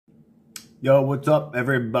Yo, what's up,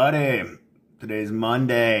 everybody? Today's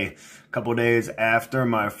Monday, a couple days after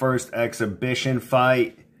my first exhibition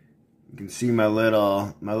fight. You can see my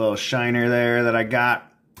little shiner there that I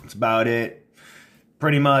got. That's about it.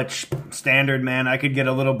 Pretty much standard, man. I could get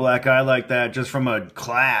a little black eye like that just from a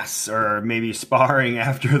class or maybe sparring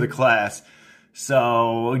after the class.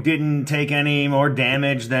 So it didn't take any more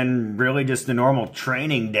damage than really just a normal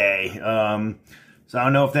training day. So I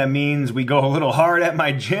don't know if that means we go a little hard at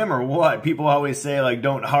my gym or what. People always say, like,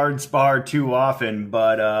 don't hard spar too often.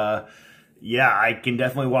 But, yeah, I can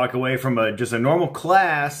definitely walk away from just a normal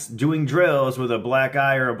class doing drills with a black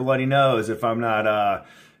eye or a bloody nose if I'm not,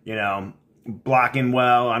 blocking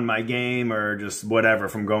well on my game or just whatever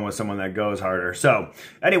from going with someone that goes harder. So,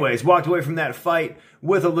 anyways, walked away from that fight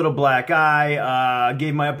with a little black eye.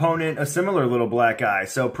 Gave my opponent a similar little black eye.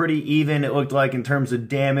 So pretty even, it looked like, in terms of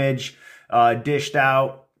damage. Dished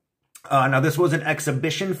out. Now, this was an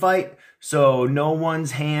exhibition fight, so no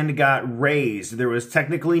one's hand got raised. There was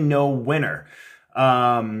technically no winner.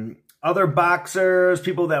 Other boxers,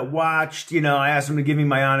 people that watched, I asked them to give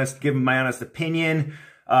my honest opinion.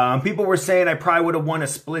 People were saying I probably would have won a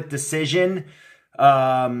split decision.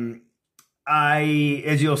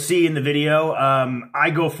 As you'll see in the video, I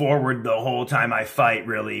go forward the whole time I fight,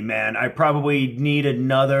 really, man. I probably need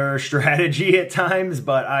another strategy at times,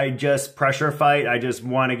 but I just pressure fight. I just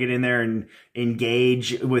want to get in there and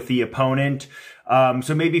engage with the opponent.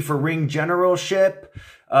 So maybe for ring generalship,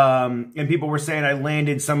 and people were saying I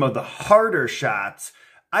landed some of the harder shots.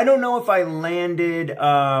 I don't know if I landed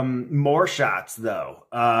more shots, though.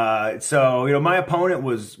 So, my opponent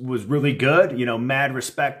was really good. Mad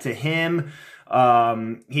respect to him.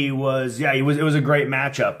 It was a great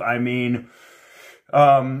matchup. I mean,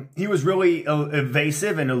 he was really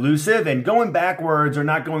evasive and elusive, and going backwards or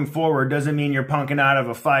not going forward doesn't mean you're punking out of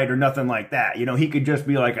a fight or nothing like that. He could just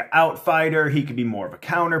be like an out fighter. He could be more of a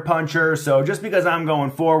counter puncher. So just because I'm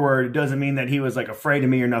going forward doesn't mean that he was like afraid of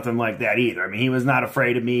me or nothing like that either. I mean, he was not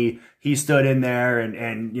afraid of me. He stood in there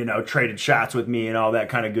and traded shots with me and all that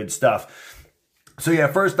kind of good stuff. So yeah,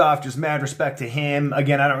 first off, just mad respect to him.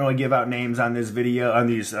 Again, I don't really give out names on these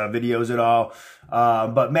videos at all.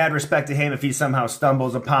 But mad respect to him if he somehow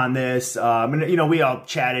stumbles upon this. And, we all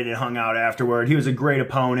chatted and hung out afterward. He was a great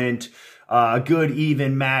opponent, good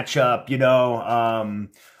even matchup,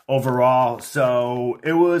 overall. So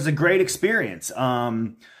it was a great experience.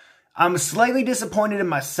 I'm slightly disappointed in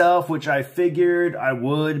myself, which I figured I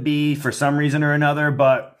would be for some reason or another,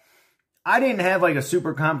 but I didn't have like a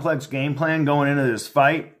super complex game plan going into this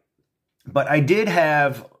fight, but I did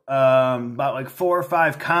have about like 4 or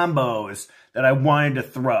 5 combos that I wanted to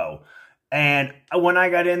throw. And when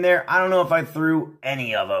I got in there, I don't know if I threw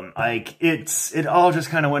any of them. Like it all just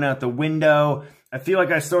kind of went out the window. I feel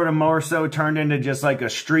like I sort of more so turned into just like a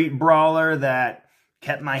street brawler that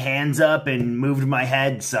kept my hands up and moved my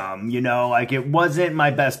head some, like it wasn't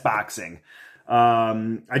my best boxing.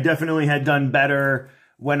 I definitely had done better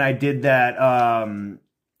when I did that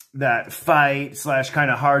fight /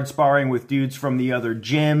 kind of hard sparring with dudes from the other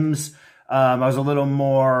gyms. I was a little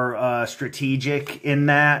more strategic in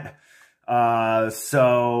that.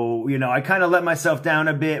 So, I kind of let myself down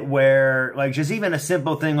a bit where, like, just even a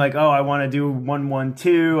simple thing like, oh, I want to do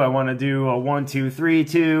 1-1-2, I want to do a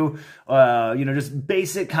 1-2-3-2, just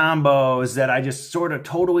basic combos that I just sort of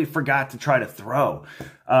totally forgot to try to throw.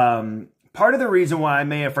 Part of the reason why I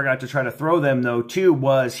may have forgot to try to throw them, though, too,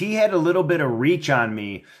 was he had a little bit of reach on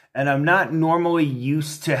me, and I'm not normally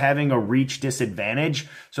used to having a reach disadvantage.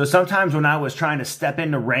 So sometimes when I was trying to step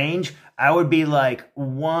into range, I would be like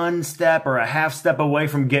 1 step or a half step away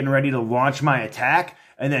from getting ready to launch my attack,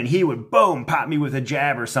 and then he would, boom, pop me with a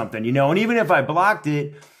jab or something, And even if I blocked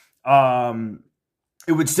it,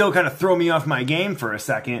 it would still kind of throw me off my game for a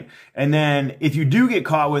second. And then if you do get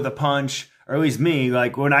caught with a punch, or at least me,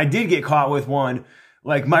 like when I did get caught with one,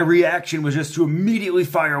 like my reaction was just to immediately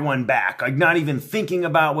fire one back, like not even thinking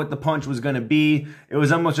about what the punch was going to be. It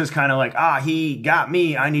was almost just kind of like, he got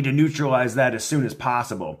me. I need to neutralize that as soon as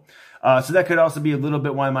possible. So that could also be a little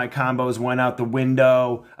bit why my combos went out the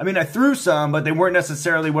window. I mean, I threw some, but they weren't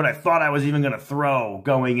necessarily what I thought I was even going to throw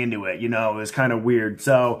going into it. It was kind of weird.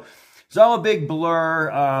 So it's all a big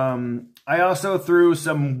blur. I also threw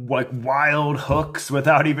some like wild hooks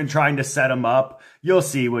without even trying to set them up. You'll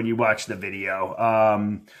see when you watch the video.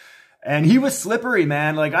 And he was slippery,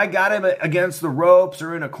 man. Like I got him against the ropes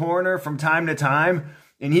or in a corner from time to time,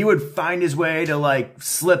 and he would find his way to like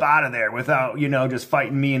slip out of there without, just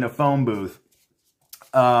fighting me in a phone booth.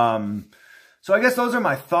 So I guess those are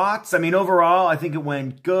my thoughts. I mean, overall, I think it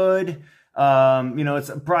went good. You know, it's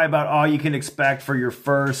probably about all you can expect for your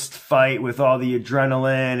first fight with all the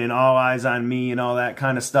adrenaline and all eyes on me and all that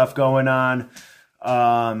kind of stuff going on.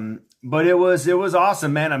 But it was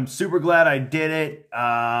awesome, man. I'm super glad I did it.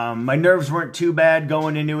 My nerves weren't too bad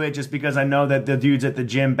going into it just because I know that the dudes at the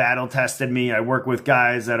gym battle tested me. I work with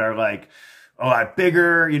guys that are like a lot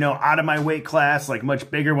bigger, you know, out of my weight class, like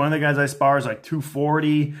much bigger. One of the guys I spar is like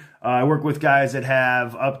 240. I work with guys that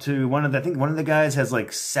have up to I think one of the guys has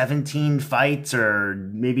like 17 fights, or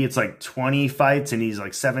maybe it's like 20 fights and he's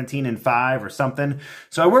like 17-5 or something.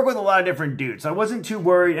 So I work with a lot of different dudes. So I wasn't too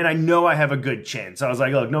worried, and I know I have a good chin. So I was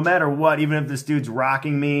like, look, no matter what, even if this dude's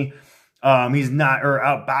rocking me, he's not, or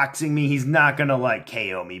outboxing me, he's not going to like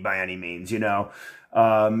KO me by any means, you know?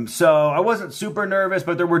 So I wasn't super nervous,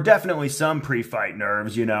 but there were definitely some pre-fight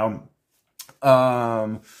nerves, you know?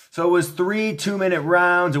 So it was 3 2-minute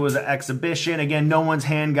rounds. It was an exhibition. Again, no one's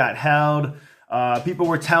hand got held. People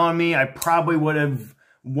were telling me I probably would have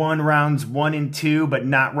won rounds 1 and 2, but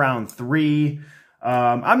not round 3.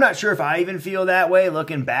 I'm not sure if I even feel that way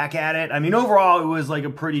looking back at it. I mean, overall, it was like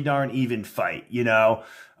a pretty darn even fight, you know?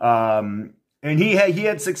 And he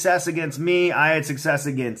had success against me. I had success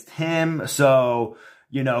against him. So,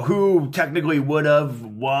 you know, who technically would have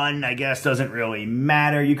won, I guess, doesn't really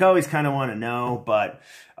matter. You always kind of want to know, but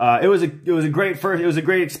it was a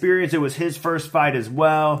great experience. It was his first fight as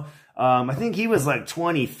well. I think he was like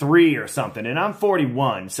 23 or something, and I'm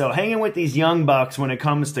 41. So hanging with these young bucks when it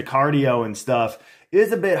comes to cardio and stuff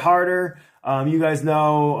is a bit harder. You guys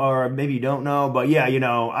know, or maybe you don't know, but yeah, you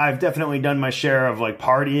know, I've definitely done my share of like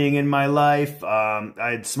partying in my life.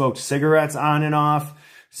 I'd smoked cigarettes on and off.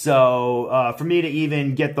 So, for me to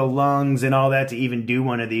even get the lungs and all that to even do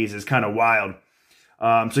one of these is kind of wild.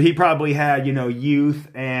 So he probably had, you know, youth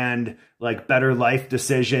and like better life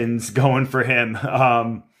decisions going for him.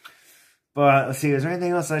 But let's see, is there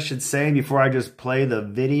anything else I should say before I just play the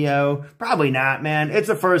video? Probably not, man. It's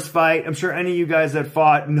a first fight. I'm sure any of you guys that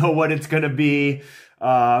fought know what it's going to be.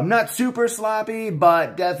 Not super sloppy,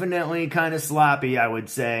 but definitely kind of sloppy, I would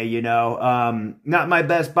say, you know. Not my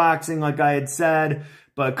best boxing, like I had said,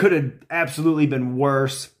 but could have absolutely been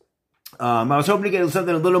worse. I was hoping to get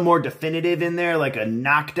something a little more definitive in there, like a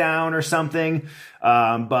knockdown or something.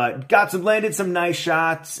 But landed some nice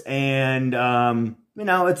shots, and you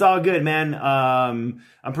know, it's all good, man. I'm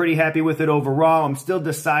pretty happy with it overall. I'm still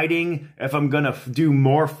deciding if I'm gonna do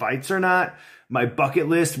more fights or not. My bucket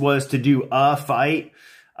list was to do a fight.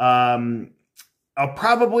 I'll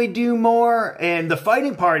probably do more, and the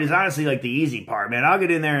fighting part is honestly like the easy part, man. I'll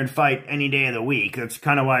get in there and fight any day of the week. That's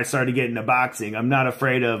kind of why I started getting into boxing. I'm not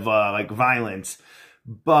afraid of like violence,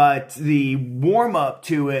 but the warm up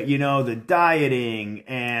to it, you know, the dieting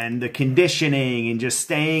and the conditioning and just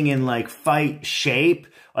staying in like fight shape,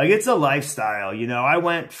 like it's a lifestyle, you know. I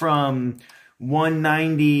went from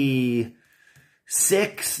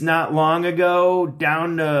 196 not long ago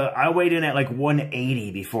down to, I weighed in at like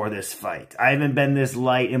 180 before this fight. I haven't been this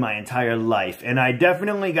light in my entire life, and I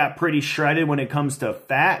definitely got pretty shredded when it comes to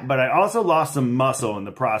fat, but I also lost some muscle in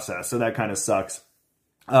the process, so that kind of sucks.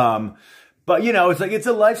 But you know, it's like, it's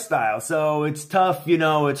a lifestyle, so it's tough, you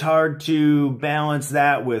know. It's hard to balance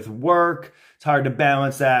that with work. It's hard to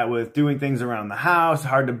balance that with doing things around the house.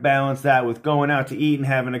 Hard to balance that with going out to eat and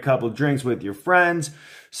having a couple drinks with your friends.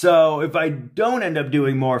 So if I don't end up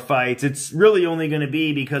doing more fights, it's really only going to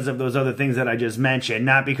be because of those other things that I just mentioned,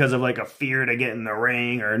 not because of like a fear to get in the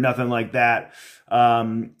ring or nothing like that.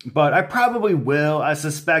 But I probably will. I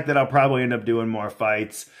suspect that I'll probably end up doing more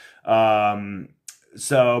fights.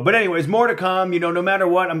 But anyways, more to come. You know, no matter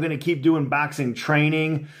what, I'm going to keep doing boxing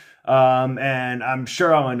training. And I'm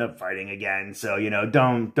sure I'll end up fighting again. So, you know,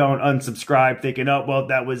 don't unsubscribe thinking, oh, well,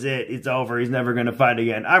 that was it. It's over. He's never going to fight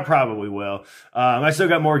again. I probably will. I still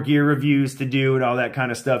got more gear reviews to do and all that kind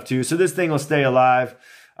of stuff too. So this thing will stay alive.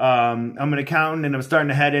 I'm an accountant, and I'm starting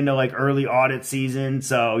to head into like early audit season.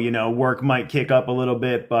 So, you know, work might kick up a little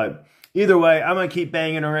bit, but either way, I'm going to keep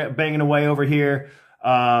banging away over here.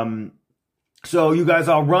 So you guys,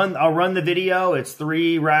 I'll run the video. It's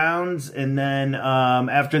 3 rounds. And then,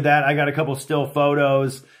 after that, I got a couple still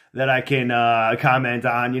photos that I can, comment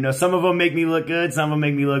on. You know, some of them make me look good. Some of them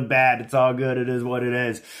make me look bad. It's all good. It is what it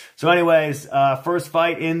is. So anyways, first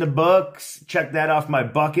fight in the books. Check that off my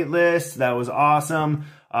bucket list. That was awesome.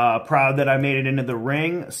 Proud that I made it into the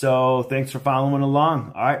ring. So thanks for following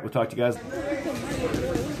along. All right. We'll talk to you guys.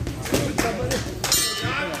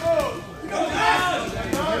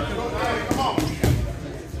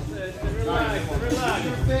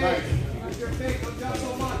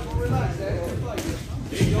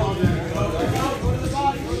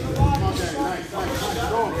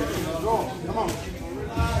 Come on.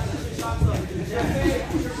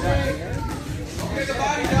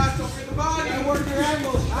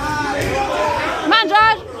 on,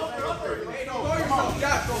 Josh.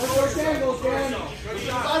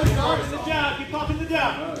 the jab. Keep popping the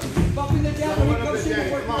jab. Popping the jab when he comes in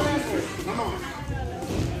and work the ankle. Come on.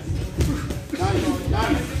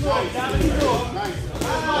 Nice.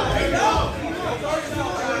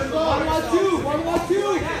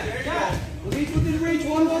 1-1-2. Release within reach.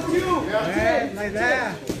 1-1-2. Yeah. Like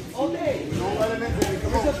that. All day. Don't let him in there.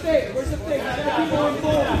 Come Where's the fake? Where's the fake? He's got people on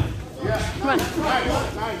board. Yeah. Come on. Nice.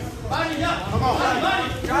 Come on.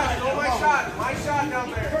 Josh, go my shot. My shot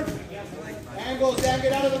down there. Angles, Dan,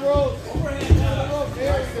 get out of the road. Overhand, out of the road.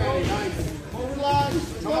 There we go. Nice. More relax.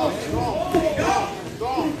 Come on. Strong.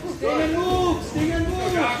 Sting and move. Sting and move. 1-2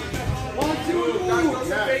 and Josh, move. throw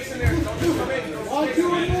some fakes in there. Don't just come in.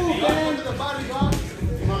 1-2 and move, Dan. Come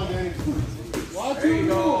on, Danny. 1-2 and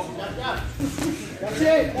move. That's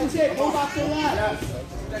it. Go back to the left.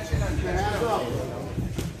 Hands up.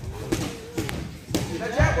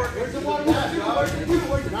 That jab work. Where's the 1-1-2? Where's the 2?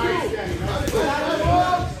 Where's the 2? Nice, Danny. Nice. Get out of the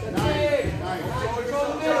road. That's it. Nice. Control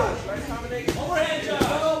the middle. Nice combination. Overhand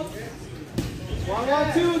jab.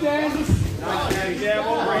 1-1-2, Dan. Nice, Danny. Jab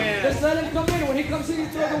overhand. Just let him come in. When he comes in, you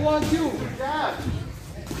throw the 1-2.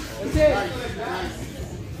 That's it.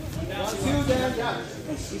 1-2, Dan.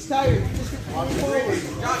 He's tired. He just gets forward.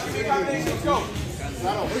 Josh, give me a combination. Let's go.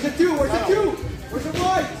 Where's the 2? Where's the 2? Where's the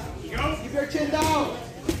right? Keep your chin down.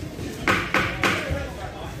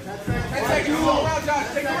 10 seconds. Go around, Josh.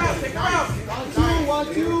 Take him out. Take him out.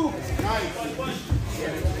 1-2. Nice.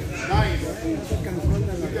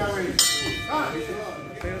 Keep that way.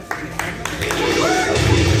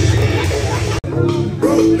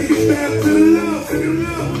 Bro, niggas stand to the left.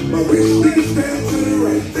 My rich niggas stand to the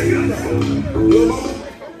right. Take it out. Little mama.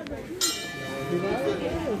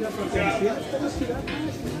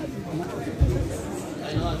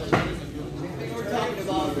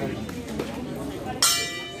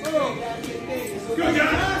 Good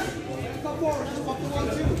job. Come forward. Just pop the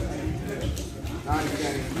 1-2. Nice,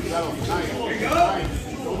 Danny. Settle. Nice. There you go. Nice.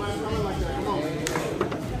 Don't let him come in like that. Come on.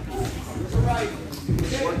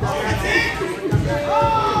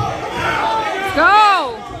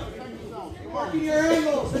 Go. Working your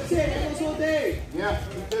angles. That's it. Angles all day. Yeah.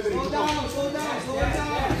 Keep pivoting. Slow Come on. down. Slow down. Slow it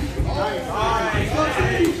down. Nice. Slow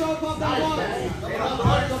down. Slow pop that one.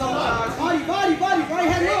 Body. Right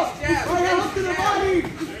hand up. Right hand up to the body.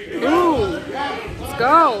 Ooh. Let's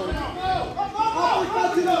go.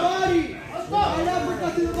 Uppercut to the body. Right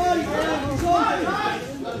uppercut to the body, man.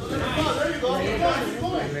 There you go.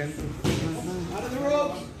 Out of the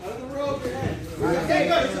rope. Where's the fake?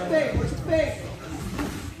 Where's the fake?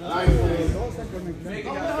 Nice, Danny. Fake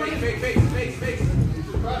it, Josh. Fake.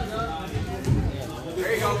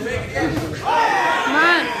 There you go. Fake it again. Come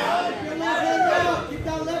on. Keep your left hand up. Keep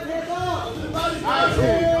that left hand up. Nice,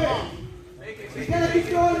 Danny. Come on. He's gotta keep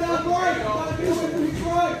throwing that right. You gotta be away from his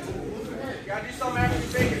right. You gotta do something after you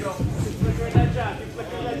fake it, though. Flicker that jab. Keep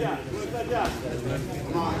flickering that jab.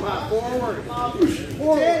 Come on. Forward.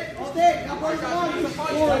 Forward. All day. Now where's the body?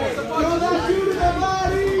 Forward. Throw that shoe to the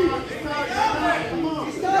body.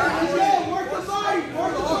 He's done. Work the body.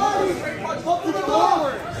 Up to the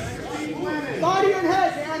ball. Body and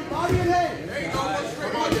head, Dan. Body and head. There you go. One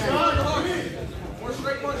straight punch. More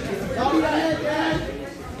straight punches. Body and head, Dan.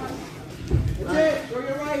 That's it. Throw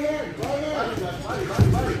your right hand.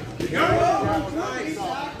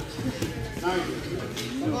 Nice.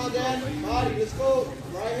 Come on, Dan. Body. Let's go.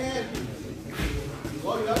 Right hand.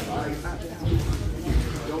 Don't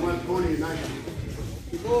let him corner you. Nice.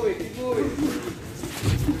 Keep moving.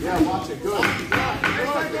 Yeah, watch it. Good. Good.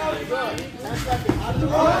 10 seconds. Out of the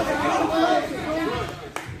road.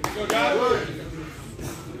 Good. Good.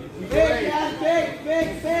 Fake, Dan.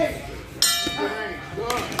 Fake.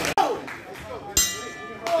 Good.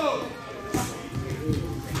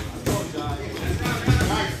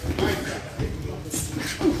 Nice.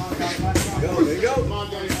 There you go. Come on,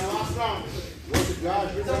 Danny. Last round. Work it,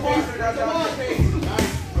 Josh. It's a monster, Josh. Nice.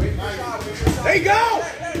 Wait for your shot. There you go.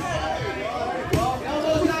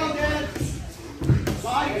 Elbows down, Dan.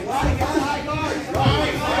 Body, get high guard. Come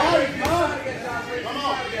on.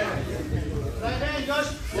 Right hand, Josh.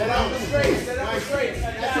 Sit down. Set up straight.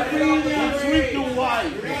 That's a breathe. Too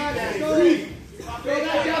wide. Throw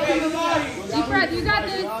that jab to the body. Deep breath. You got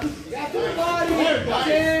this. Jab to the body. That's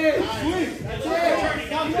it. That's it.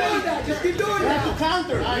 Keep doing that. Just keep doing that.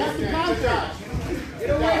 Counter. You have to counter. Get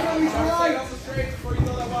away from his right. Straight before you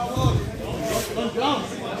throw that ball hook.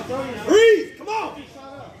 Breathe. Come on.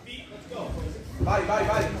 Body.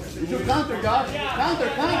 You do counter, Josh. Counter.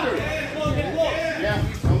 Yeah.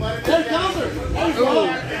 Don't let it in. Counter. There you go.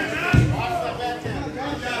 Watch that backhand.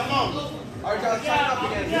 Come on. All right, Josh, sign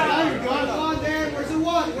up again. Come on, Dan. Where's the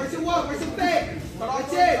one? Where's the fake?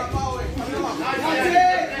 That's it.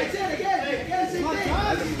 That's it. Again, same thing.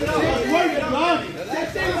 Work it, Ron.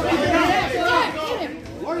 That's it.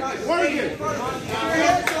 Work it.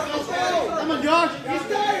 Come on, Josh. He's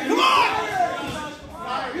tired. Come on.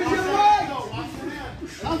 Use your right.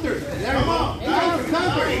 Counter. There you go.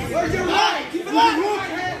 Counter. Where's your right? Keep it up.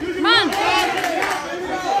 Come on.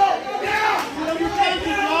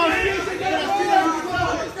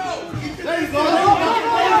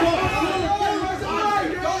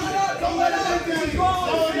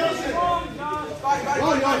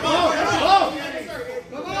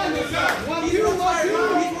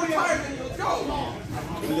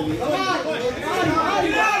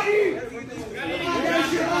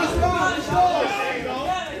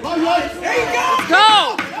 There you go.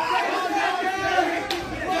 Go.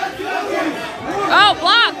 Oh,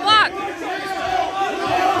 block.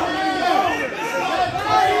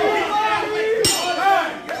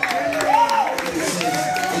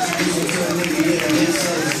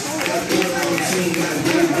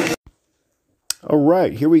 All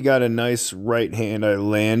right, here we got a nice right hand I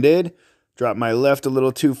landed. Dropped my left a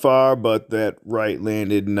little too far, but that right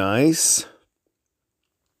landed nice.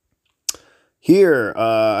 Here,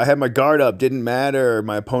 I had my guard up, didn't matter.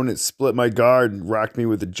 My opponent split my guard and rocked me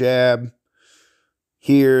with a jab.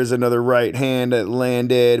 Here's another right hand that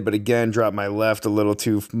landed, but again, dropped my left a little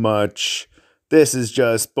too much. This is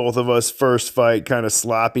just both of us first fight kind of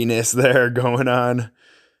sloppiness there going on.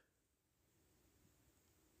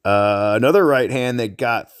 Another right hand that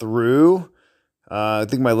got through. I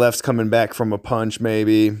think my left's coming back from a punch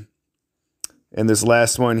maybe. And this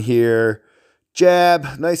last one here.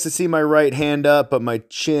 Jab. Nice to see my right hand up, but my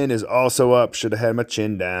chin is also up. Should have had my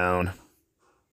chin down.